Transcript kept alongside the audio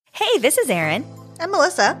this is Erin. I'm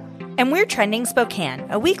Melissa. And we're Trending Spokane,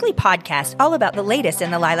 a weekly podcast all about the latest in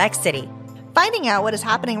the Lilac City. Finding out what is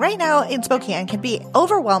happening right now in Spokane can be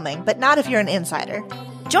overwhelming, but not if you're an insider.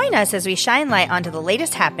 Join us as we shine light onto the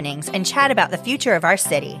latest happenings and chat about the future of our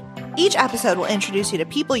city. Each episode will introduce you to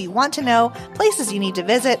people you want to know, places you need to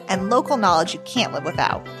visit, and local knowledge you can't live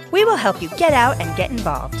without. We will help you get out and get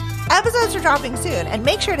involved. Episodes are dropping soon, and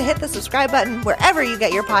make sure to hit the subscribe button wherever you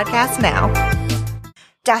get your podcasts now.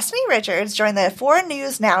 Destiny Richards joined the 4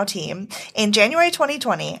 News Now team in January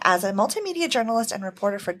 2020 as a multimedia journalist and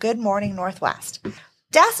reporter for Good Morning Northwest.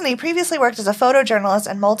 Destiny previously worked as a photojournalist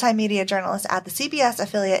and multimedia journalist at the CBS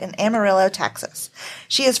affiliate in Amarillo, Texas.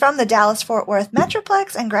 She is from the Dallas-Fort Worth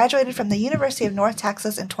Metroplex and graduated from the University of North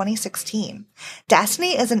Texas in 2016.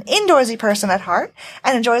 Destiny is an indoorsy person at heart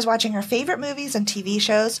and enjoys watching her favorite movies and TV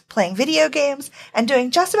shows, playing video games, and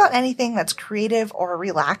doing just about anything that's creative or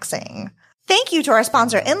relaxing. Thank you to our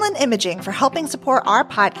sponsor, Inland Imaging, for helping support our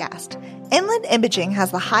podcast. Inland Imaging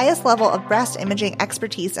has the highest level of breast imaging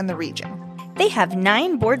expertise in the region. They have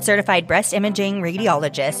 9 board-certified breast imaging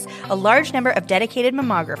radiologists, a large number of dedicated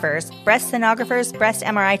mammographers, breast sonographers, breast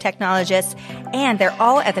MRI technologists, and they're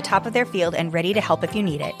all at the top of their field and ready to help if you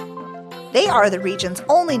need it. They are the region's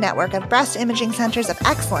only network of breast imaging centers of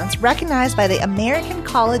excellence recognized by the American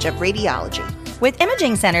College of Radiology. With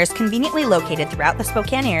imaging centers conveniently located throughout the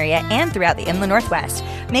Spokane area and throughout the Inland Northwest,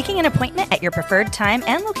 making an appointment at your preferred time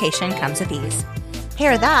and location comes with ease.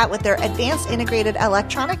 Pair that with their advanced integrated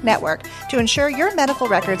electronic network to ensure your medical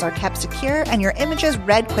records are kept secure and your images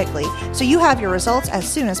read quickly so you have your results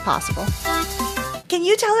as soon as possible. Can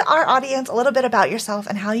you tell our audience a little bit about yourself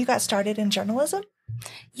and how you got started in journalism?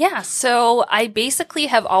 Yeah, so I basically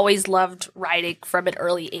have always loved writing from an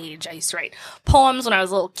early age. I used to write poems when I was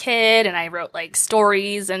a little kid, and I wrote like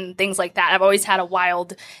stories and things like that. I've always had a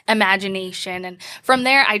wild imagination, and from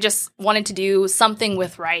there I just wanted to do something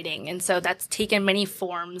with writing, and so that's taken many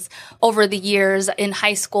forms over the years. In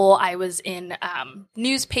high school, I was in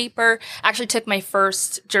newspaper. I actually took my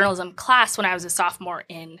first journalism class when I was a sophomore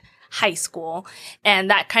in high school, and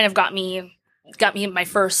that kind of got me my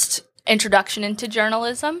first introduction into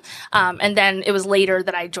journalism. And then it was later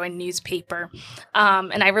that I joined newspaper.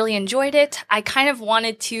 And I really enjoyed it. I kind of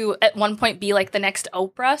wanted to, at one point, be like the next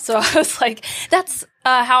Oprah. So I was like, that's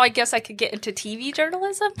how I guess I could get into TV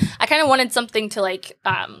journalism. I kind of wanted something to like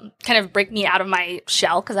kind of break me out of my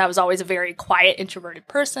shell because I was always a very quiet, introverted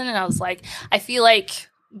person. And I was like, I feel like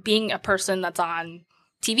being a person that's on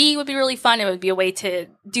TV would be really fun. It would be a way to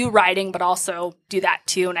do writing, but also do that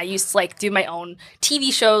too. And I used to like do my own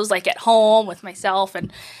TV shows like at home with myself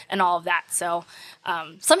and all of that. So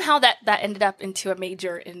somehow that ended up into a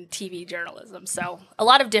major in TV journalism. So a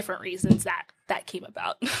lot of different reasons that came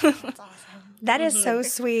about. That's awesome. That is so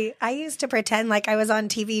sweet. I used to pretend like I was on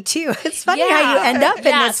TV too. It's funny how you end up in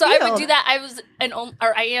this so field. I would do that.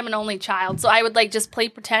 I am an only child, so I would like just play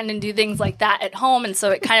pretend and do things like that at home, and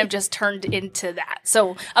so it kind of just turned into that.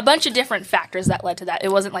 So a bunch of different factors that led to that.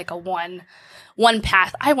 It wasn't like a one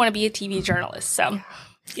path. I want to be a TV journalist. So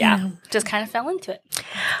yeah, just kind of fell into it.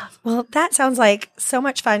 Well, that sounds like so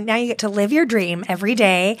much fun. Now you get to live your dream every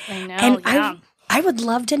day. I know. And I would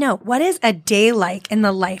love to know, what is a day like in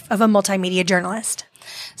the life of a multimedia journalist?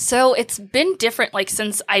 So it's been different like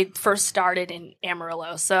since I first started in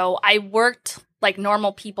Amarillo. So I worked like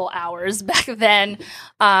normal people hours back then,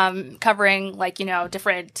 covering like,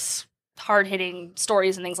 different hard-hitting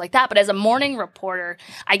stories and things like that. But as a morning reporter,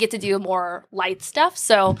 I get to do more light stuff.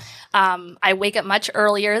 So I wake up much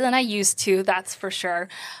earlier than I used to, that's for sure.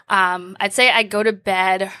 I'd say I go to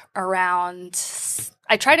bed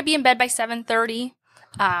I try to be in bed by 7:30,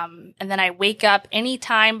 and then I wake up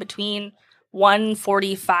anytime between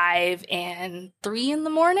 1:45 and 3 in the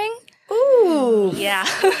morning. Ooh. Yeah.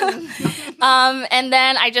 And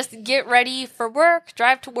then I just get ready for work,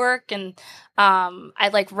 drive to work, and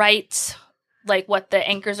I write like what the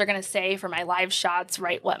anchors are going to say for my live shots,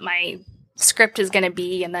 write what my script is going to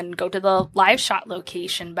be, and then go to the live shot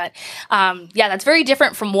location. But that's very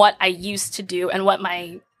different from what I used to do and what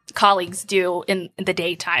my colleagues do in the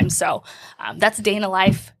daytime. So that's a day in a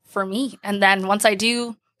life for me. And then once I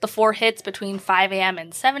do the 4 hits between 5 a.m.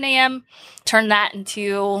 and 7 a.m., turn that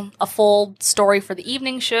into a full story for the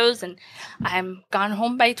evening shows, and I'm gone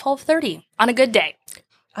home by 12:30 on a good day.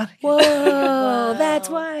 Whoa, that's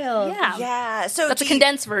wild. Yeah. So that's a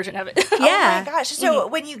condensed version of it. Yeah. Oh my gosh. So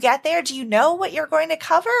when you get there, do you know what you're going to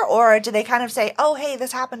cover, or do they kind of say, oh, hey,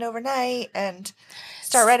 this happened overnight, and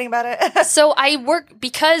start writing about it? So I work,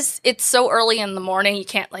 because it's so early in the morning, you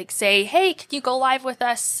can't like say, hey, can you go live with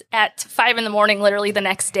us at 5 in the morning, literally the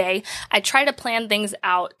next day. I try to plan things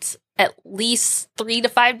out at least 3 to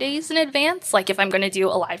 5 days in advance, like if I'm going to do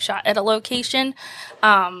a live shot at a location.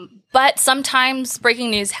 But sometimes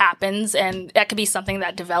breaking news happens, and that could be something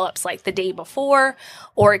that develops like the day before,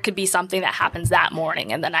 or it could be something that happens that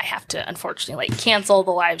morning, and then I have to unfortunately like cancel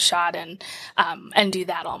the live shot and do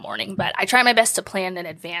that all morning. But I try my best to plan in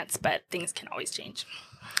advance, but things can always change.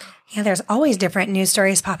 Yeah, there's always different news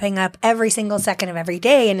stories popping up every single second of every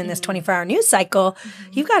day. And in this 24-hour news cycle,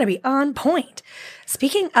 you've got to be on point.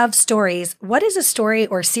 Speaking of stories, what is a story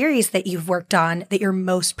or series that you've worked on that you're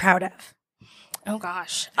most proud of? Oh,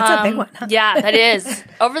 gosh. That's a big one. Huh? Yeah, that is.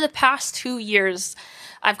 Over the past 2 years,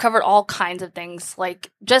 I've covered all kinds of things. Like,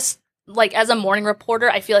 just like as a morning reporter,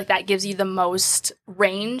 I feel like that gives you the most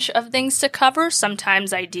range of things to cover.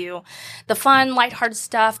 Sometimes I do the fun, lighthearted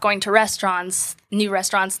stuff, going to restaurants, new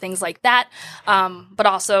restaurants, things like that. But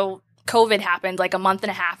also COVID happened like a month and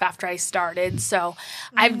a half after I started. So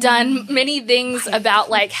I've done many things about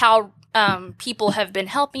like how people have been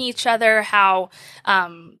helping each other, how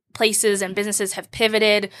places and businesses have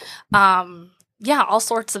pivoted. Yeah, all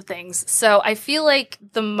sorts of things. So I feel like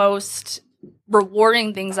the most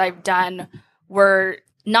rewarding things I've done were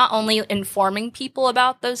not only informing people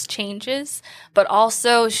about those changes, but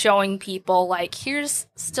also showing people like, here's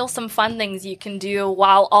still some fun things you can do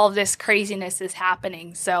while all this craziness is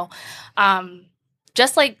happening. So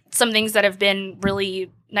just like some things that have been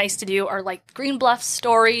really nice to do are like Green Bluff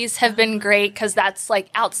stories have been great because that's like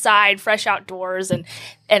outside, fresh outdoors,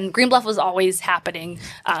 and Green Bluff was always happening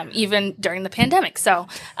even during the pandemic. So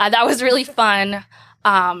that was really fun.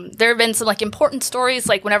 There have been some like important stories,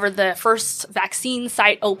 like whenever the first vaccine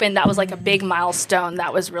site opened, that was like a big milestone.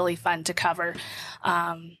 That was really fun to cover.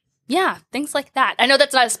 Yeah, things like that. I know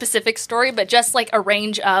that's not a specific story, but just like a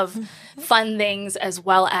range of fun things, as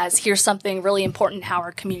well as here's something really important how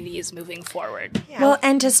our community is moving forward. Yeah. Well,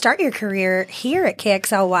 and to start your career here at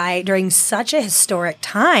KXLY during such a historic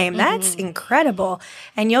time, that's incredible.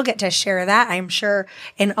 And you'll get to share that, I'm sure,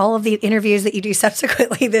 in all of the interviews that you do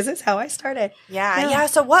subsequently. This is how I started. Yeah.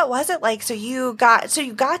 So what was it like? So you got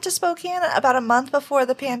to Spokane about a month before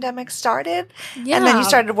the pandemic started, and then you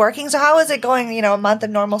started working. So how was it going? A month of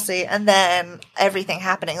normalcy, and then everything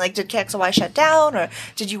happening. Like, did KXLY shut down, or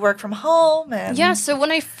did you work from home? Yeah. So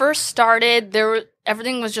when I first started,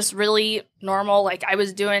 everything was just really normal. Like, I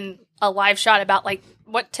was doing a live shot about like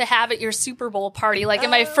what to have at your Super Bowl party, like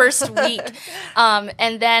in my first week.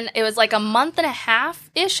 And then it was like a month and a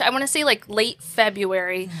half-ish. I want to say like late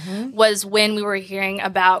February was when we were hearing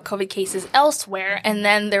about COVID cases elsewhere. And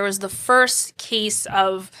then there was the first case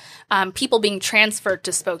of people being transferred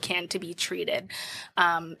to Spokane to be treated.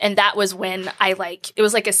 And that was when it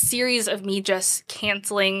was like a series of me just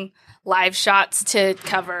canceling live shots to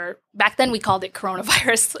cover. Back then we called it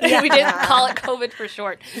coronavirus. We didn't call it COVID for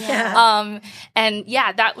short. And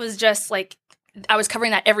yeah, that was just like, I was covering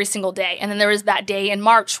that every single day. And then there was that day in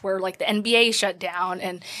March where like the NBA shut down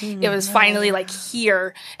and it was finally like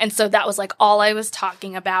here. And so that was like all I was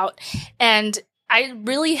talking about. And I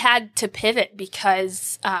really had to pivot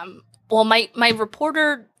because, my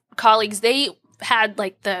reporter colleagues, they had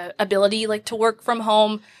like the ability like to work from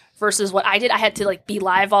home versus what I did. I had to like be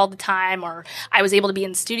live all the time, or I was able to be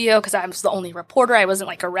in studio because I was the only reporter. I wasn't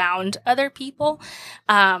like around other people.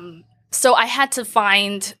 So I had to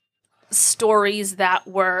find stories that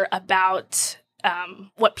were about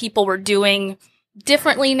what people were doing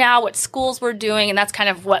differently now, what schools were doing, and that's kind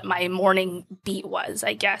of what my morning beat was,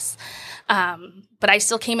 I guess. But I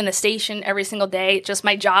still came in the station every single day. Just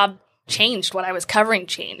my job changed. What I was covering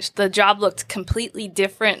changed. The job looked completely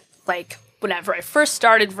different, like whenever I first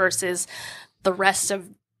started versus the rest of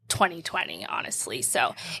 2020, honestly.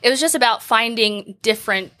 So it was just about finding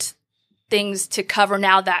different things to cover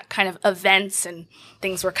now that kind of events and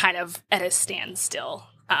things were kind of at a standstill,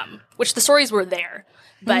 which the stories were there,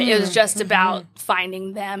 but it was just about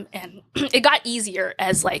finding them. And it got easier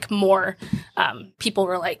as like more people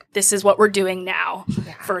were like, this is what we're doing now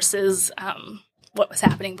versus what was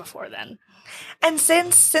happening before then. And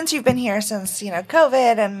since you've been here since,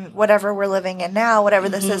 COVID and whatever we're living in now, whatever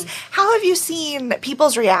this is, how have you seen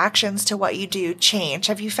people's reactions to what you do change?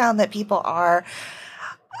 Have you found that people are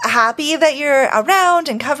happy that you're around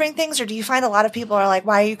and covering things, or do you find a lot of people are like,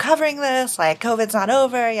 why are you covering this? Like, COVID's not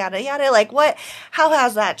over, yada, yada. Like, how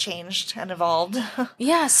has that changed and evolved?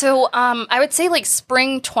 Yeah. So, I would say like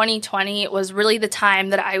spring 2020 was really the time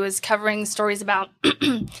that I was covering stories about,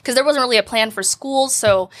 because there wasn't really a plan for schools.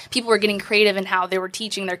 So people were getting creative in how they were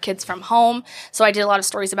teaching their kids from home. So I did a lot of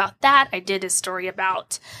stories about that. I did a story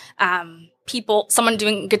about, someone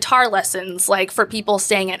doing guitar lessons, like for people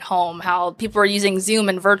staying at home, how people were using Zoom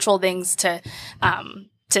and virtual things to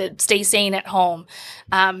to stay sane at home.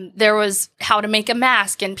 There was how to make a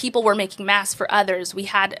mask, and people were making masks for others. We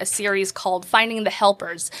had a series called Finding the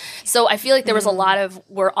Helpers. So I feel like there was a lot of,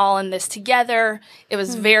 we're all in this together. It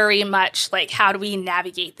was very much like, how do we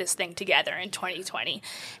navigate this thing together in 2020?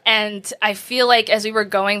 And I feel like as we were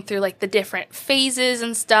going through like the different phases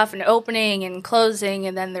and stuff, and opening and closing,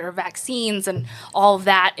 and then there were vaccines and all of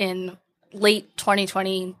that in late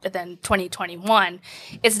 2020, and then 2021,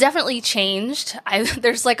 it's definitely changed.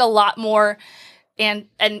 There's like a lot more, and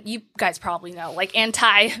you guys probably know, like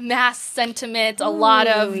anti-mask sentiment, a lot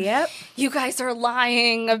of, you guys are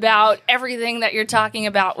lying about everything that you're talking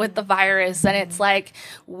about with the virus. And it's like,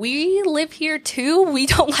 we live here too. We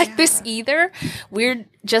don't like this either. We're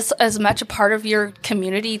just as much a part of your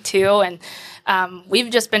community too. And we've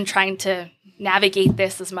just been trying to navigate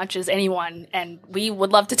this as much as anyone, and we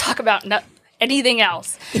would love to talk about anything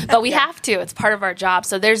else, but we have to. It's part of our job.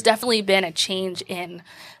 So there's definitely been a change in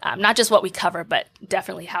not just what we cover, but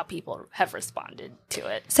definitely how people have responded to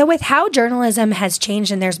it. So with how journalism has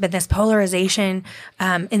changed, and there's been this polarization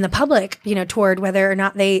in the public, toward whether or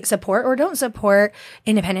not they support or don't support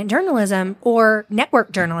independent journalism or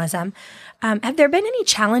network journalism, have there been any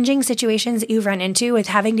challenging situations that you've run into with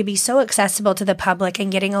having to be so accessible to the public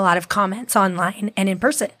and getting a lot of comments online and in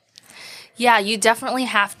person? Yeah, you definitely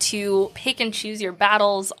have to pick and choose your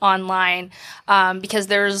battles online because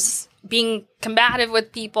there's being combative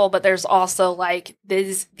with people, but there's also like,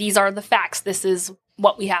 these are the facts. This is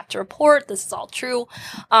what we have to report. This is all true.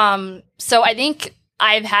 So I think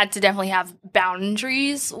I've had to definitely have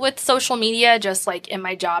boundaries with social media, just like in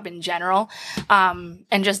my job in general,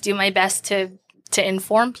 and just do my best to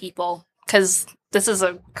inform people, because this is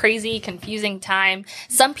a crazy, confusing time.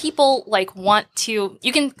 Some people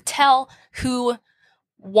you can tell who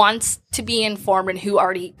wants to be informed and who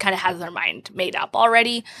already kind of has their mind made up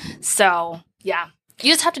already. So yeah,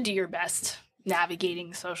 you just have to do your best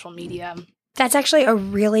navigating social media. That's actually a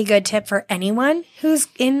really good tip for anyone who's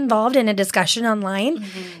involved in a discussion online,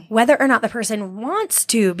 whether or not the person wants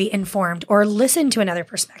to be informed or listen to another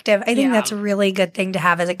perspective. I think that's a really good thing to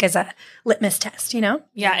have as a litmus test,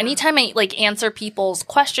 Yeah. Anytime I answer people's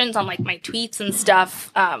questions on my tweets and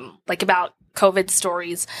stuff, about COVID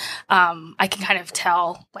stories, I can kind of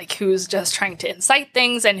tell who's just trying to incite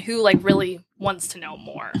things and who really wants to know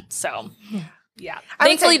more. So yeah.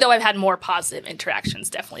 Thankfully, though, I've had more positive interactions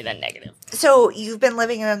definitely than negative. So you've been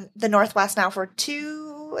living in the Northwest now for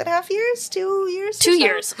 2.5 years? 2 years? 2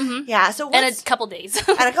 years. Mm-hmm. Yeah. So and a couple days.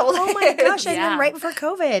 Oh my gosh. And then right before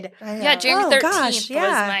COVID. Yeah, January 13th was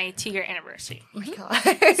my 2-year anniversary. Oh my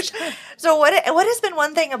gosh. So what has been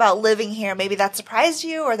one thing about living here maybe that surprised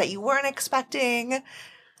you or that you weren't expecting?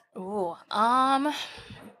 Ooh,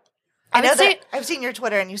 I know that I've seen your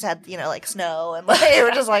Twitter and you said, snow and you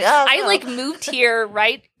were just like, oh, I moved here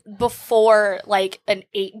right before an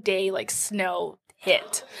 8-day snow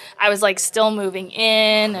hit. I was still moving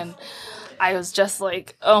in and I was just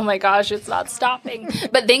like, oh my gosh, it's not stopping.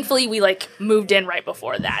 But thankfully we moved in right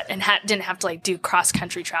before that and didn't have to do cross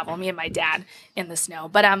country travel, me and my dad in the snow.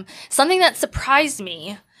 But something that surprised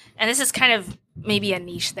me, and this is kind of maybe a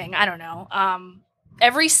niche thing, I don't know.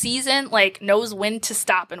 Every season, knows when to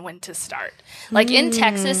stop and when to start. In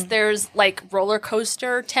Texas, there's, roller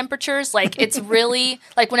coaster temperatures. It's really,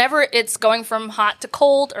 whenever it's going from hot to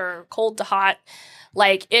cold or cold to hot,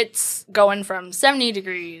 it's going from 70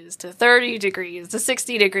 degrees to 30 degrees to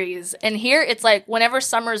 60 degrees. And here, it's whenever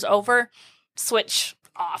summer's over, switch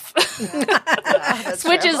off.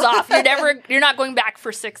 Switches off. You're not going back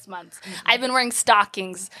for 6 months. I've been wearing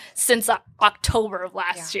stockings since October of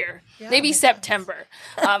last year, maybe September,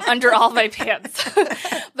 under all my pants.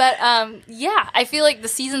 But I feel like the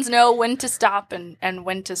seasons know when to stop and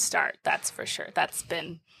when to start. That's for sure. That's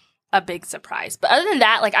been a big surprise. But other than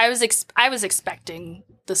that, I was expecting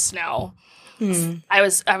the snow. I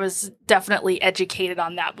was definitely educated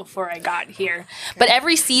on that before I got here. But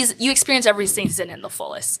every season, you experience every season in the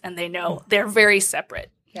fullest, and they know they're very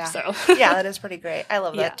separate. Yeah. So. Yeah, that is pretty great. I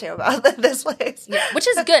love that too about this place. Yeah, which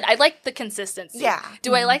is good. I like the consistency. Yeah.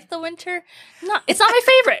 Do I like the winter? No, it's not my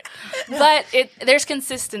favorite. But there's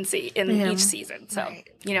consistency in each season. So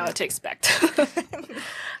you know what to expect.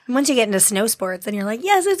 Once you get into snow sports, then you're like,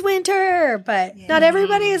 yes, it's winter. But not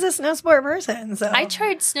everybody is a snow sport person. So I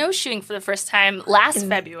tried snowshoeing for the first time last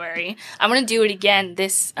February. I'm going to do it again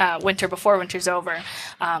this winter before winter's over.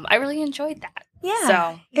 I really enjoyed that. Yeah.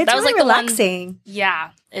 So it's that was really relaxing.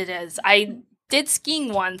 Yeah, it is. I did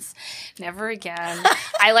skiing once. Never again.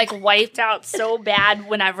 I wiped out so bad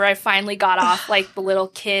whenever I finally got off the little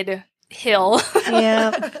kid hill.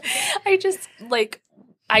 Yeah. I just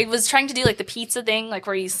I was trying to do like the pizza thing, like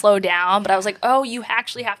where you slow down, but I was like, oh, you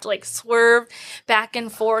actually have to like swerve back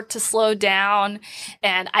and forth to slow down.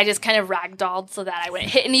 And I just kind of ragdolled so that I wouldn't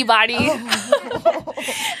hit anybody. And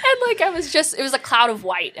like it was a cloud of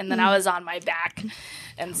white, and then I was on my back.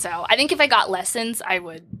 And so I think if I got lessons, I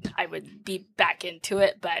would be back into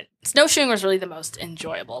it. But snowshoeing was really the most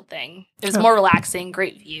enjoyable thing. It was more relaxing,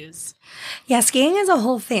 great views. Yeah, skiing is a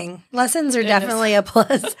whole thing. Lessons are definitely a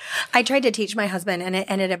plus. I tried to teach my husband, and it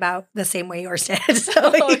ended about the same way yours did.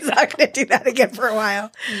 So he's not going to do that again for a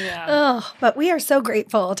while. Yeah. Oh, but we are so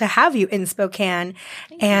grateful to have you in Spokane.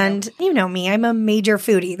 And you know me, I'm a major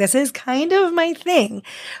foodie. This is kind of my thing.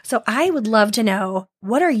 So I would love to know,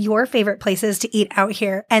 what are your favorite places to eat out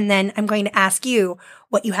here? And then I'm going to ask you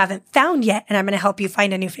what you haven't found yet, and I'm going to help you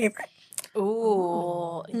find a new favorite.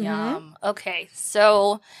 Ooh, yum. Okay,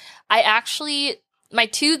 so my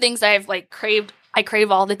two things I've like I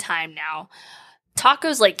crave all the time now.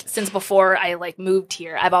 Tacos, like since before I like moved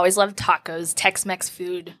here, I've always loved tacos, Tex-Mex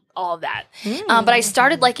food, all of that. But I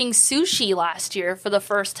started liking sushi last year for the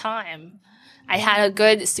first time. I had a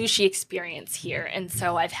good sushi experience here. And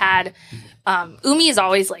so I've had, Umi is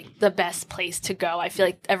always like the best place to go. I feel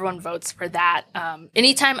like everyone votes for that.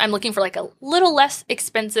 Anytime I'm looking for like a little less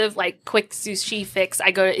expensive, like quick sushi fix,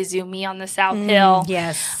 I go to Izumi on the South Hill.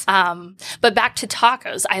 Yes. But back to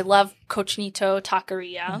tacos. I love Cochinito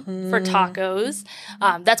Taqueria for tacos.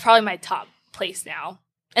 That's probably my top place now.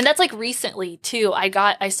 And that's like recently too.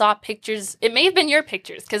 I saw pictures. It may have been your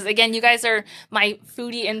pictures because again, you guys are my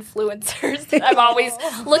foodie influencers that I'm always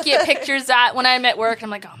looking at pictures at when I'm at work. And I'm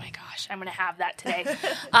like, oh my gosh, I'm gonna have that today.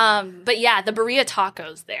 But yeah, the burrito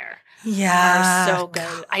tacos there are so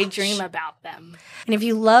good. I dream about them. And if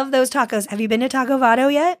you love those tacos, have you been to Taco Vado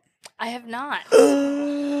yet? I have not.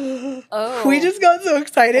 We just got so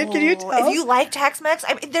excited. Can you tell? If you like Tex-Mex,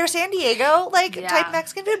 I mean, they're San Diego type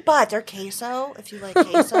Mexican food, but they're queso. If you like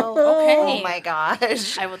queso, Okay. Oh my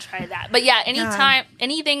gosh, I will try that. But yeah,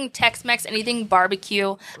 anything Tex-Mex, anything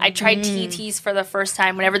barbecue. I tried TT's for the first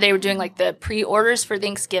time whenever they were doing like the pre-orders for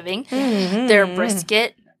Thanksgiving. Their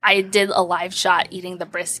brisket. I did a live shot eating the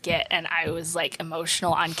brisket, and I was like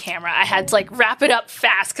emotional on camera. I had to like wrap it up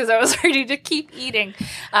fast because I was ready to keep eating.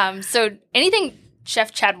 So anything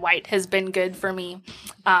Chef Chad White has been good for me.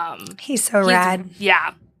 He's so rad.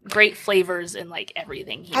 Yeah. Great flavors in like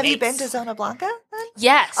everything he Have makes. you been to Zona Blanca then?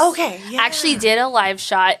 Yes. Okay. Yeah. Actually did a live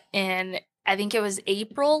shot in, I think it was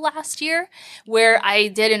April last year, where I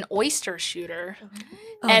did an oyster shooter.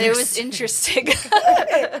 And it was interesting.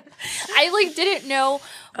 I like didn't know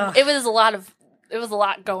it was a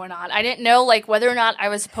lot going on. I didn't know like whether or not I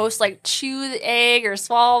was supposed to like chew the egg or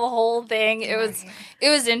swallow the whole thing. It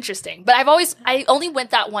was interesting. But I only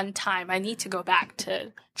went that one time. I need to go back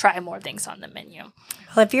to try more things on the menu.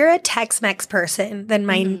 Well, if you're a Tex-Mex person, then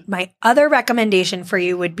my other recommendation for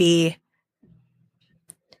you would be,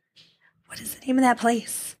 what is the name of that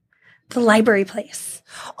place? The library place.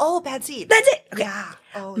 Oh, Bad Seed. That's it. Okay. Yeah.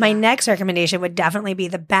 Oh, My next recommendation would definitely be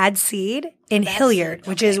the Bad Seed in Hilliard,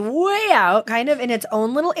 which is way out, kind of in its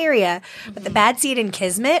own little area. But the Bad Seed and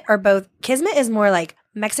Kismet are both. Kismet is more like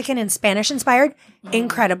Mexican and Spanish inspired.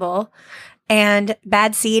 Incredible. And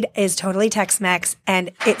Bad Seed is totally Tex-Mex.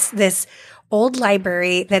 And it's this old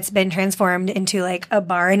library that's been transformed into like a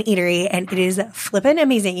bar and eatery, and it is flippin'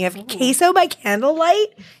 amazing. You have queso by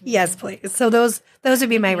candlelight. Yes, please. So those would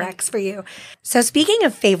be my recs for you. So speaking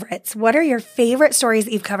of favorites, what are your favorite stories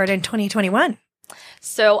that you've covered in 2021?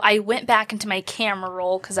 So I went back into my camera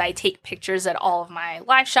roll because I take pictures at all of my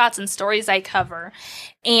live shots and stories I cover.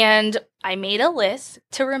 And I made a list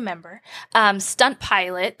to remember. Stunt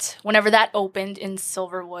Pilot, whenever that opened in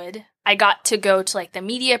Silverwood, I got to go to like the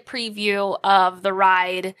media preview of the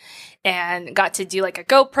ride and got to do like a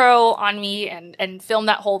GoPro on me and film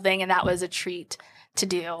that whole thing. And that was a treat to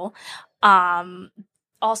do.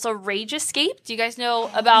 Also, Rage Escape. Do you guys know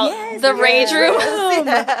about the Rage Room?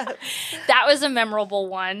 Yeah. That was a memorable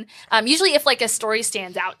one. Usually if like a story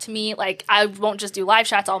stands out to me, like I won't just do live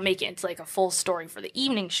shots, I'll make it into like a full story for the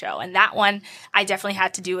evening show. And that one I definitely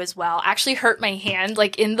had to do as well. I actually hurt my hand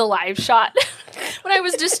like in the live shot when I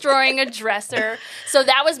was destroying a dresser. So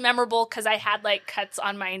that was memorable because I had like cuts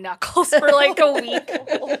on my knuckles for like a week.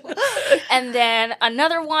 And then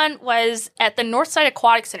another one was at the Northside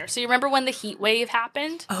Aquatic Center. So you remember when the heat wave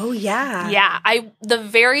happened? Oh, yeah. Yeah. The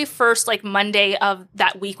very first like Monday of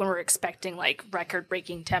that week when we were expecting like record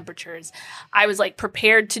breaking temperatures, I was like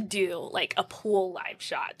prepared to do like a pool live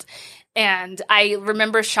shot. And I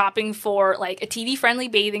remember shopping for like a TV-friendly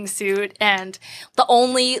bathing suit, and the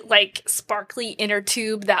only like sparkly inner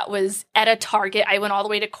tube that was at a Target, I went all the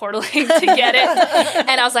way to Coeur d'Alene to get it.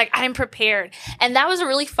 And I was like, I'm prepared. And that was a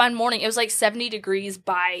really fun morning. It was like 70 degrees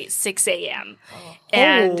by 6 a.m.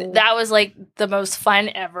 And that was like the most fun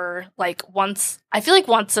ever. Like I feel like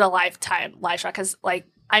once in a lifetime, LifeShot, because like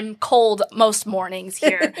I'm cold most mornings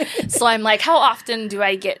here. So I'm like, how often will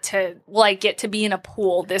I get to be in a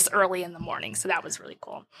pool this early in the morning? So that was really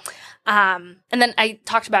cool. And then I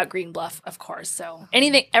talked about Green Bluff, of course. So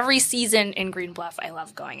every season in Green Bluff, I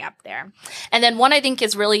love going up there. And then one I think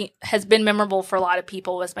has been memorable for a lot of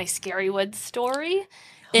people was my Scarywood story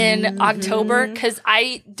in October, because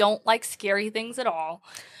I don't like scary things at all.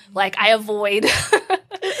 Like, I avoid.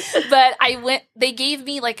 But they gave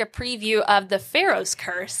me like a preview of the Pharaoh's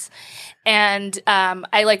Curse. And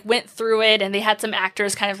I like went through it, and they had some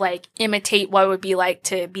actors kind of like imitate what it would be like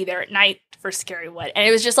to be there at night for Scarywood. And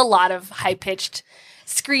it was just a lot of high-pitched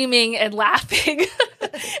screaming and laughing.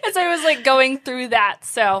 And so I was like going through that.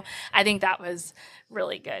 So I think that was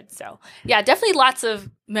really good. So yeah, definitely lots of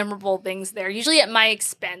memorable things there, usually at my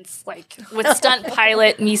expense, like with Stunt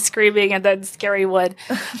Pilot, me screaming, and then Scarywood.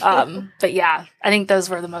 But yeah, I think those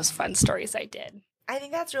were the most fun stories I did. I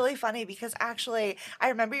think that's really funny because actually I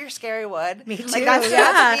remember your Scarywood. Me too. Like that stood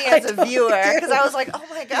out to me as a viewer because I was like, oh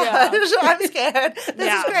my gosh, I'm scared.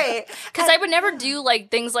 This is great. Because I would never do like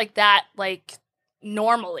things like that like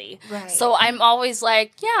normally. Right. So I'm always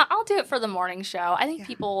like, yeah, I'll do it for the morning show. I think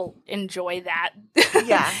people enjoy that.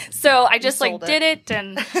 Yeah. So I just like did it,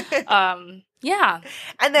 and yeah.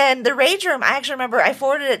 And then the Rage Room, I actually remember I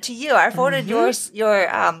forwarded it to you. I forwarded your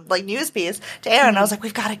like news piece to Aaron. I was like,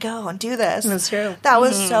 we've got to go and do this. That's true. That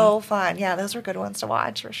was so fun. Yeah, those were good ones to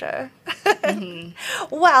watch for sure.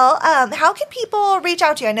 Well, how can people reach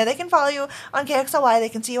out to you? I know they can follow you on KXLY. They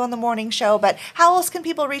can see you on the morning show. But how else can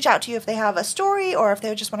people reach out to you if they have a story or if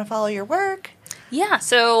they just want to follow your work? Yeah,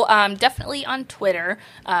 so definitely on Twitter.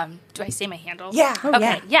 Do I say my handle? Yeah. Oh,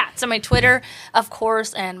 okay, yeah. So my Twitter, of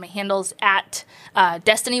course, and my handle's at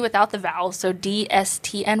Destiny without the vowel, so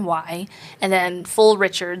DSTNY, and then Full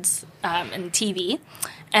Richards and TV.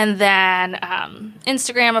 And then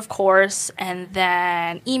Instagram, of course, and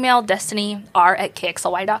then email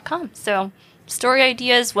destinyr@kxly.com. So story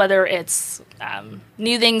ideas, whether it's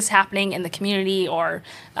new things happening in the community or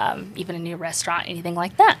even a new restaurant, anything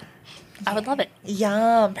like that. I would love it.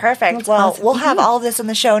 Yum. Perfect. That's well, awesome. we'll have all of this in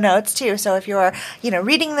the show notes too. So if you're,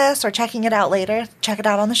 reading this or checking it out later, check it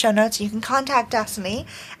out on the show notes. You can contact Destiny.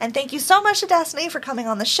 And thank you so much to Destiny for coming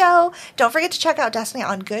on the show. Don't forget to check out Destiny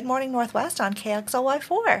on Good Morning Northwest on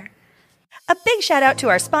KXLY4. A big shout out to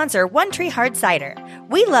our sponsor, One Tree Hard Cider.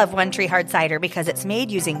 We love One Tree Hard Cider because it's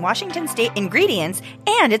made using Washington State ingredients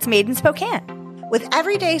and it's made in Spokane. With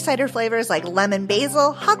everyday cider flavors like lemon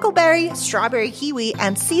basil, huckleberry, strawberry kiwi,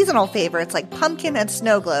 and seasonal favorites like pumpkin and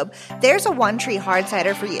snow globe, there's a One Tree Hard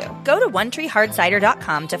Cider for you. Go to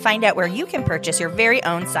OneTreeHardCider.com to find out where you can purchase your very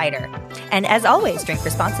own cider. And as always, drink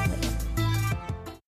responsibly.